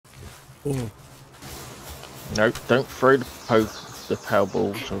Oh, No, don't throw the power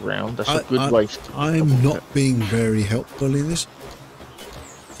balls around. That's a good waste. I'm not being very helpful in this.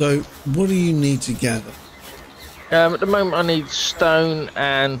 So, what do you need to gather? At the moment, I need stone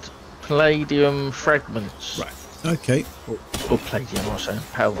and palladium fragments. Right. Okay. Or palladium, I'm saying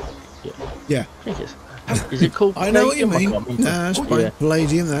power. Yeah. Yeah. I think it's. Is it called? I know what you palladium? mean. Nah, that's fine. Yeah.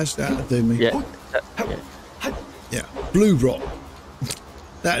 Palladium. That'll do me. Yeah. Yeah. Blue rock.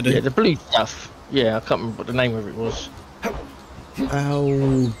 That'll do. Yeah, the blue stuff. Yeah, I can't remember what the name of it was.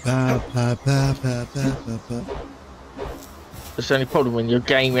 That's the only problem when you're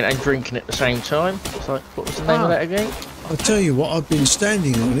gaming and drinking at the same time. It's like, what was the name of that again? I'll tell you what, I've been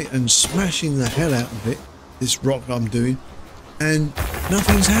standing on it and smashing the hell out of it, this rock I'm doing, and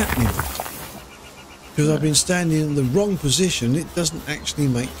nothing's happening. Because I've been standing in the wrong position, it doesn't actually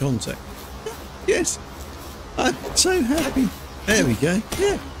make contact. Yes, I'm so happy. There we go,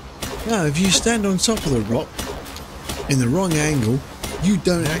 yeah. Now, if you stand on top of the rock, in the wrong angle, you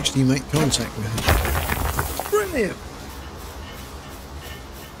don't actually make contact with it. Brilliant.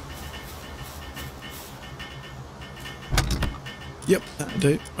 Yep, that'll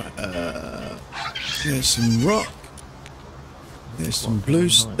do. There's some rock. There's some blue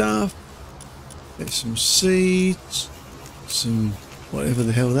stuff. There's some seeds. Some whatever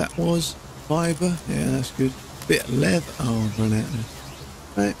the hell that was. Fibre. Yeah, that's good. Bit of leather. Oh, I've run out of it.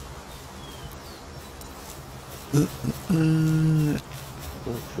 Right.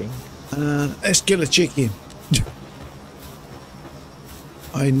 Let's kill a chicken.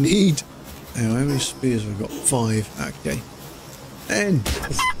 I need. Now, how many spears have I got? 5. Okay. And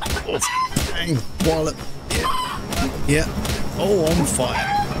bang, wallop. Yeah. Yeah. Oh, on fire.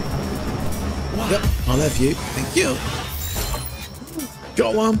 Yep, I'll have you. Thank you.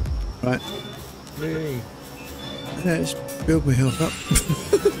 Got one. Right. Yay. Let's build my health up.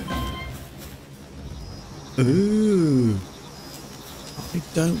 Ooh. I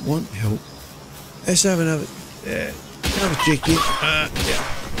don't want help. Let's have another. Yeah. Another chicken. Yeah.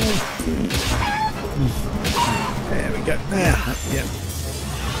 There we go. Yeah.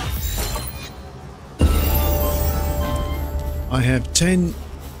 I have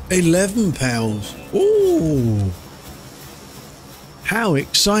 11 pounds. Ooh. How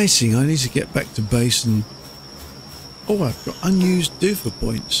exciting. I need to get back to base and... Oh, I've got unused doofer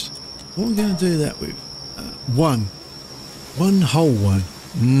points. What am I going to do that with? One. One whole one.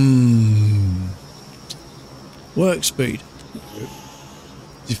 Work speed.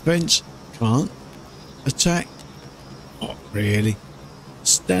 Defense. Can't. Attack. Not really.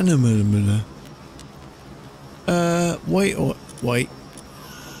 Stamina. Wait or wait.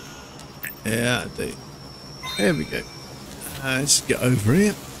 Yeah, I do. There we go. Let's get over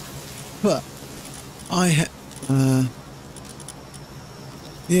here. But I have.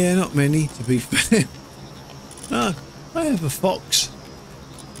 Yeah, not many to be fair. I have a fox.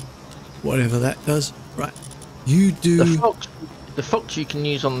 Whatever that does. Right. You do. The fox you can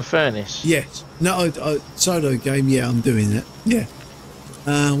use on the furnace. Yes. No, solo game. Yeah, I'm doing that. Yeah.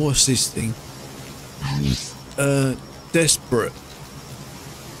 What's this thing? Desperate.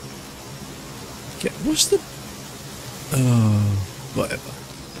 Okay, what's the? Whatever.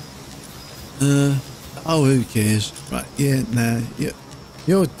 Oh, who cares? Right. Yeah. Nah. Yeah.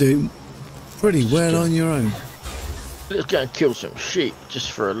 You're doing pretty well on your own. Let's go and kill some sheep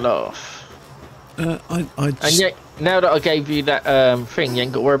just for a laugh. And yet, now that I gave you that thing, you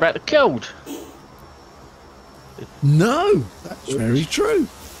ain't got to worry about the cold. No, that's very true.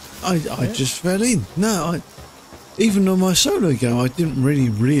 I just fell in. No, even on my solo game, I didn't really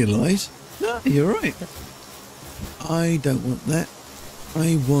realise. No, you're right. I don't want that.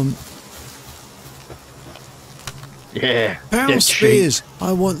 I want... Yeah. Power spears.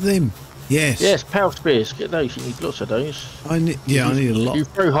 I want them. Yes. Yes, power spears. Get those. You need lots of those. I need a lot. You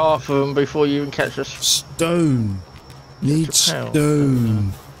throw half of them before you even catch us. Stone. Need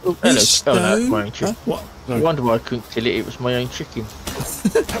stone. Oh, hello. Stone. My own chicken. What? I wonder why I couldn't kill it. It was my own chicken.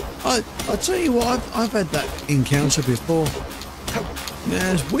 I'll tell you what. I've had that encounter before.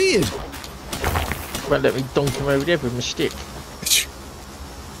 Yeah, it's weird. Won't let me donk him over there with my stick.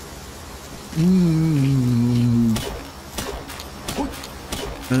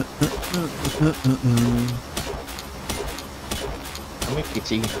 Come here,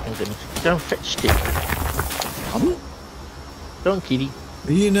 kitty. I'm gonna go and fetch stick. Go on, kitty.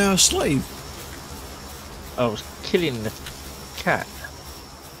 Are you now a slave? I was killing the cat.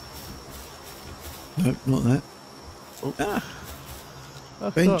 Nope, not that. Oh. I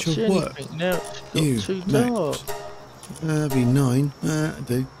Bench can't see of work. anything now. It's got too dark. That'll be 9. That'll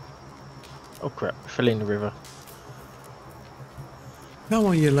do. Oh crap, I fell in the river. Come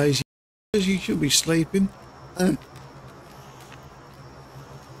on, you lazy You should be sleeping.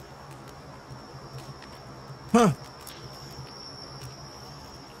 Huh.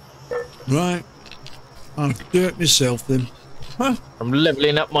 Right. I'll do it myself then. Huh? I'm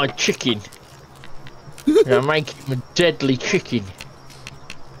leveling up my chicken. I'm making him a deadly chicken.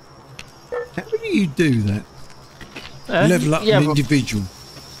 How do you do that? Level up an individual.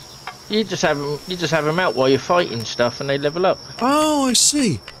 You just have them out while you're fighting stuff, and they level up. Oh, I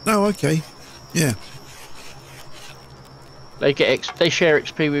see. Oh, okay. Yeah. They share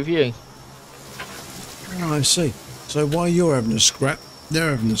XP with you. Oh, I see. So while you're having a scrap,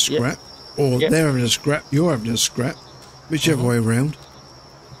 they're having a scrap, or they're having a scrap, you're having a scrap, whichever way around.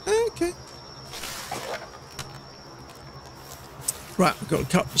 Okay. Right, I've got a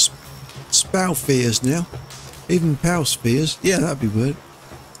couple of spell spheres now. Even power spheres. Yeah, that'd be weird.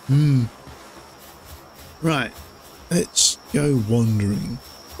 Right, let's go wandering.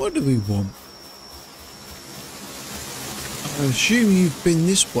 What do we want? I assume you've been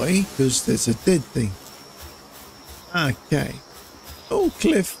this way because there's a dead thing. Okay. Oh,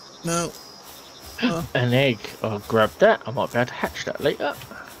 cliff. No. An egg. I'll grab that. I might be able to hatch that later.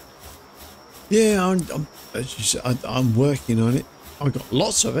 Yeah, as you said, I'm working on it. I've got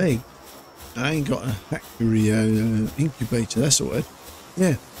lots of eggs. I ain't got a factory incubator. That's the word.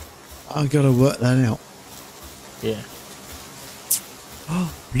 Yeah. I got to work that out. Yeah.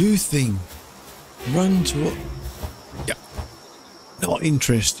 Oh, blue thing. Run to it. Yeah. Not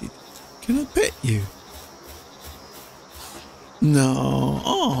interested. Can I pet you? No.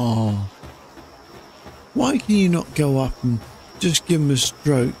 Oh. Why can you not go up and just give him a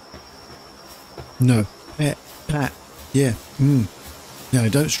stroke? No. Pet. Pat. Yeah. No,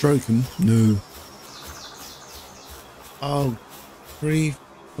 don't stroke him. No. Oh. 3,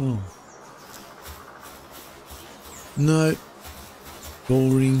 4. No.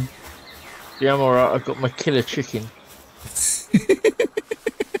 Boring. Yeah, I'm alright. I've got my killer chicken.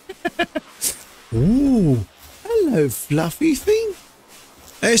 Ooh. Hello, fluffy thing.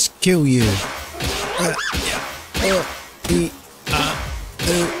 Let's kill you.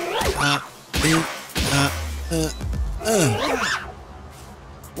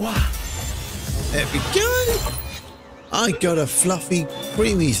 There we go. I got a fluffy,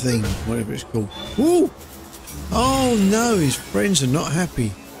 creamy thing, whatever it's called. Ooh. Oh no, his friends are not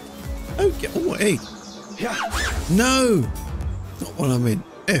happy. Okay. Oh, hey. No, not what I meant.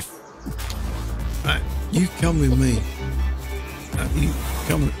 F. Right, you come with me. You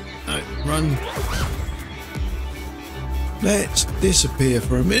come. No, run. Let's disappear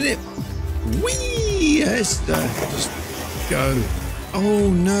for a minute. Whee! Let's just go. Oh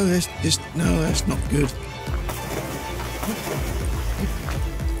no, that's not good.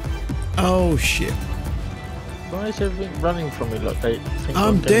 Oh shit. Why is everything running from me like they think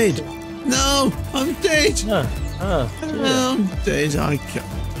I'm dead. No, I'm dead. No. I'm dead. I can't.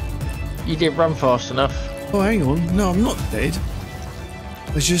 You didn't run fast enough. Oh, hang on. No, I'm not dead.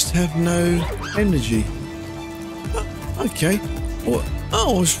 I just have no energy. Okay. Oh,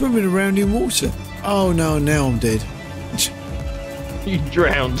 I was swimming around in water. Oh no, now I'm dead. You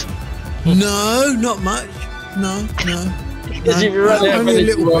drowned. No, not much. No. Because if you run out, only a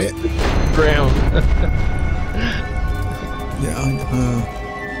little bit. Drown.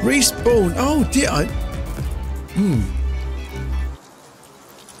 Yeah, respawn. Oh, did I?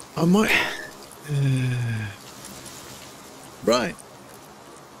 I might. Right.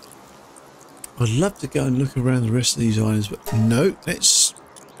 I'd love to go and look around the rest of these islands, but no. Let's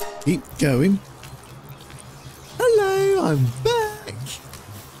keep going. Hello, I'm back.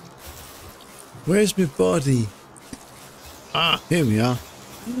 Where's my body? Ah, here we are.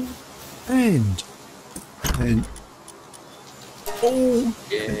 And oh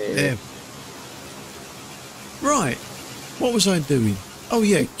yeah. There. Right. What was I doing? Oh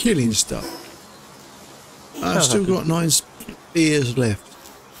yeah, killing stuff. I've still got 9 spears left.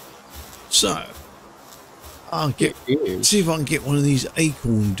 So I'll see if I can get one of these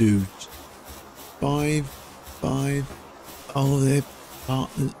acorn dudes. 5. Oh, they're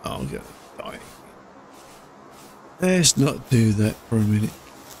partners. Oh, I'm gonna die. Let's not do that for a minute.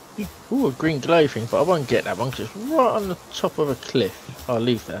 Ooh, a green glow thing, but I won't get that one because it's right on the top of a cliff. I'll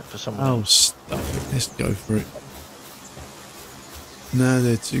leave that for someone else. Oh, stuff it. Let's go for it. No,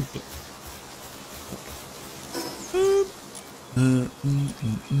 they're too close.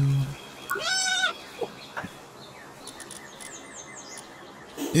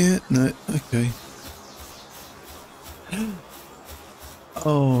 Yeah, no, okay.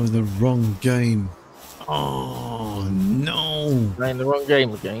 Oh, the wrong game. Oh, no. Playing the wrong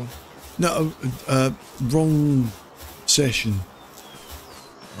game again. No, wrong session.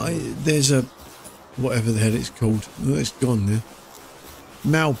 there's a whatever the hell it's called. Oh, it's gone now.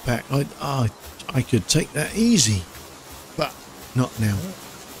 Malpack. I could take that easy, but not now.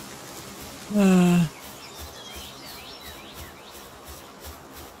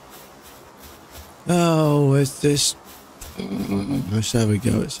 Oh, where's this? Let's have a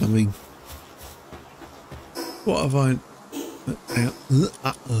go at something. What have I?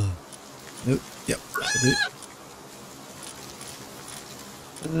 Nope. Yep. That's it.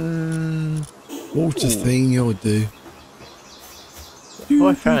 Water thing, you'll do.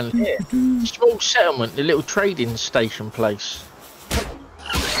 I found here. Small settlement, the little trading station place.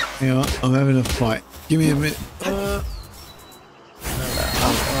 Hang on, I'm having a fight. Give me a minute. I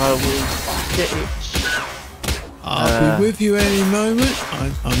will get it. I'll be with you any moment.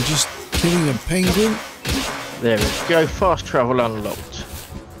 I'm just killing a penguin. There we go. Fast travel unlocked.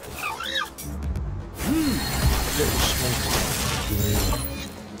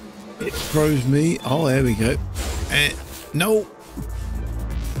 It throws me. Oh, there we go. No.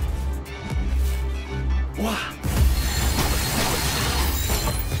 Wow.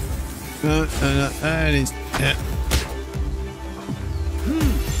 No, and it's.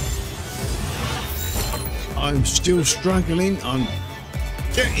 I'm still struggling. I'm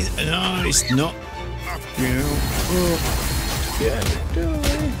getting. No, it's not. You know. Oh. Yeah.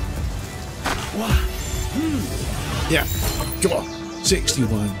 Yeah. Come on.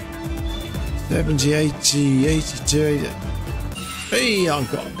 61. 70, 80, 82, 80. Hey,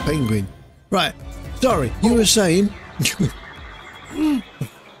 I've got a penguin. Right. Sorry, you were saying.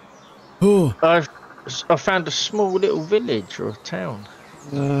 Oh. I found a small little village or a town.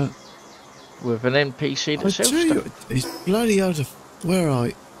 With an NPC that sells stuff. It's bloody out of where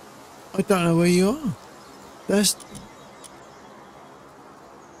I don't know where you are.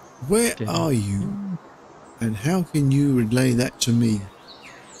 Where are you? And how can you relay that to me?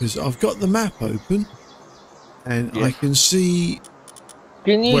 Because I've got the map open and I can see.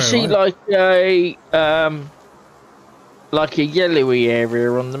 Can you see like a yellowy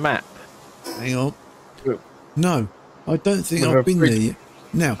area on the map? Hang on. No, I don't think With I've been there yet.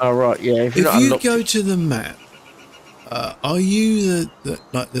 Now, oh right, yeah. If you go to the map, are you the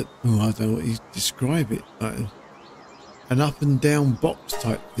I don't know what you describe it, like an up and down box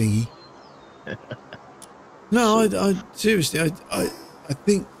type thingy? No, I seriously, I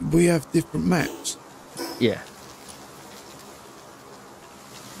think we have different maps. Yeah.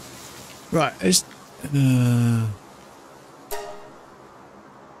 Right, it's. I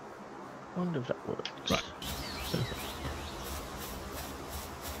wonder if that works. Right.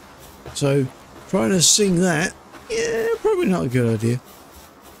 So, trying to sing that, yeah, probably not a good idea.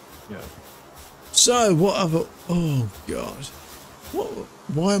 Yeah. So, what other... Oh, God.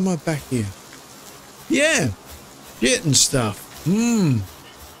 Why am I back here? Yeah, getting stuff.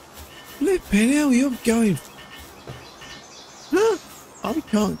 Flipping hell, you're going... Huh? I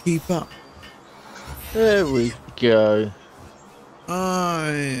can't keep up. There we go.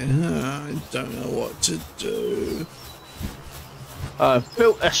 I don't know what to do. I've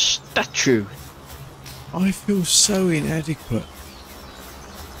built a statue. I feel so inadequate.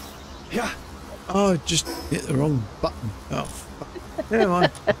 Yeah. Oh, I just hit the wrong button. Oh, fuck. Never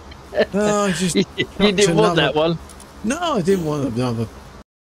mind. Oh, I just you didn't want that one. No, I didn't want another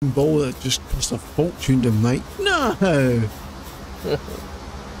ball that just cost a fortune to make. No.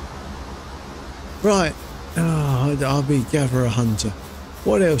 Right. Oh, I'll be gatherer hunter.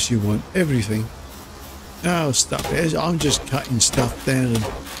 What else you want? Everything. Oh, stuff. I'm just cutting stuff down and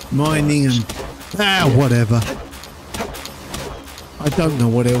mining and whatever. I don't know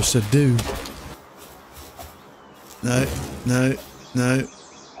what else to do. No.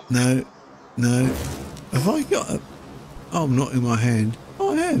 Have I got a... Oh, I'm not in my hand.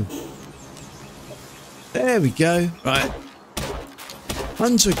 Oh, I have. There we go. Right.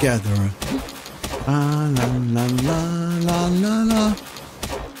 Hunter-gatherer. La la la la la la.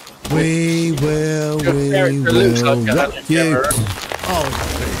 We will rock you. Oh,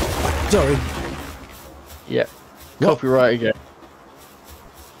 sorry. Yeah. Copyright again.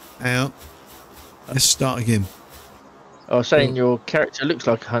 Out. Let's start again. I was saying your character looks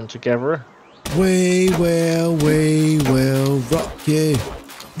like a hunter-gatherer. We will rock you.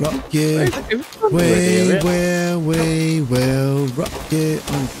 Rock you. We will rock you.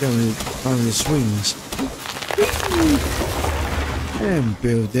 I'm going on the swings. And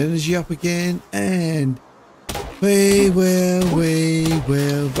build energy up again. And we will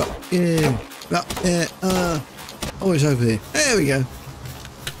rock you. Rock it. Oh, it's over there. There we go.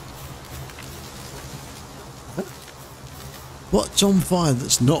 What's on fire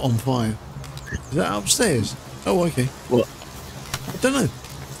that's not on fire? Is that upstairs? Oh, okay. What? I don't know.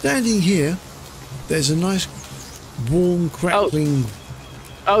 standing here, there's a nice warm, crackling...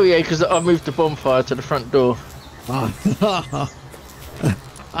 Oh yeah, because I moved the bonfire to the front door.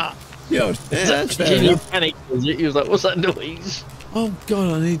 Yeah, that's fair enough. Panic, was it? He was like, what's that noise? Oh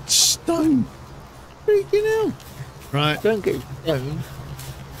God, I need stone. Freaking hell. Right. Don't get stoned.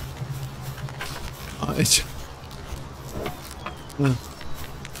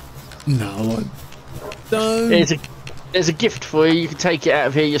 No, I don't. There's a gift for you. You can take it out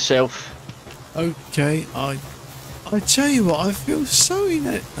of here yourself. Okay, I tell you what, I feel so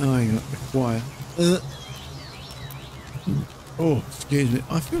inadequate. Oh, hang on, quiet. Oh, excuse me.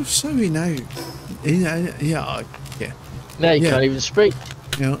 I feel so inadequate. Yeah. Now you can't even speak.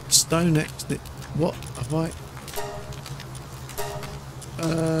 Yeah, stone next to it. What have I?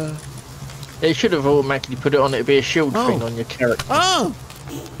 They should have automatically put it on. It'd be a shield thing on your character. Oh,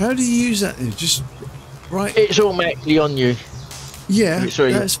 how do you use that then? Just right. It's automatically on you. Yeah,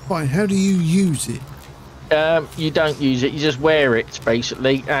 that's fine. How do you use it? You don't use it. You just wear it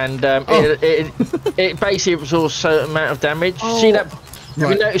basically, and it basically absorbs a certain amount of damage. See that?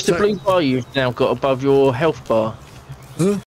 Have you noticed the blue bar you've now got above your health bar? Huh?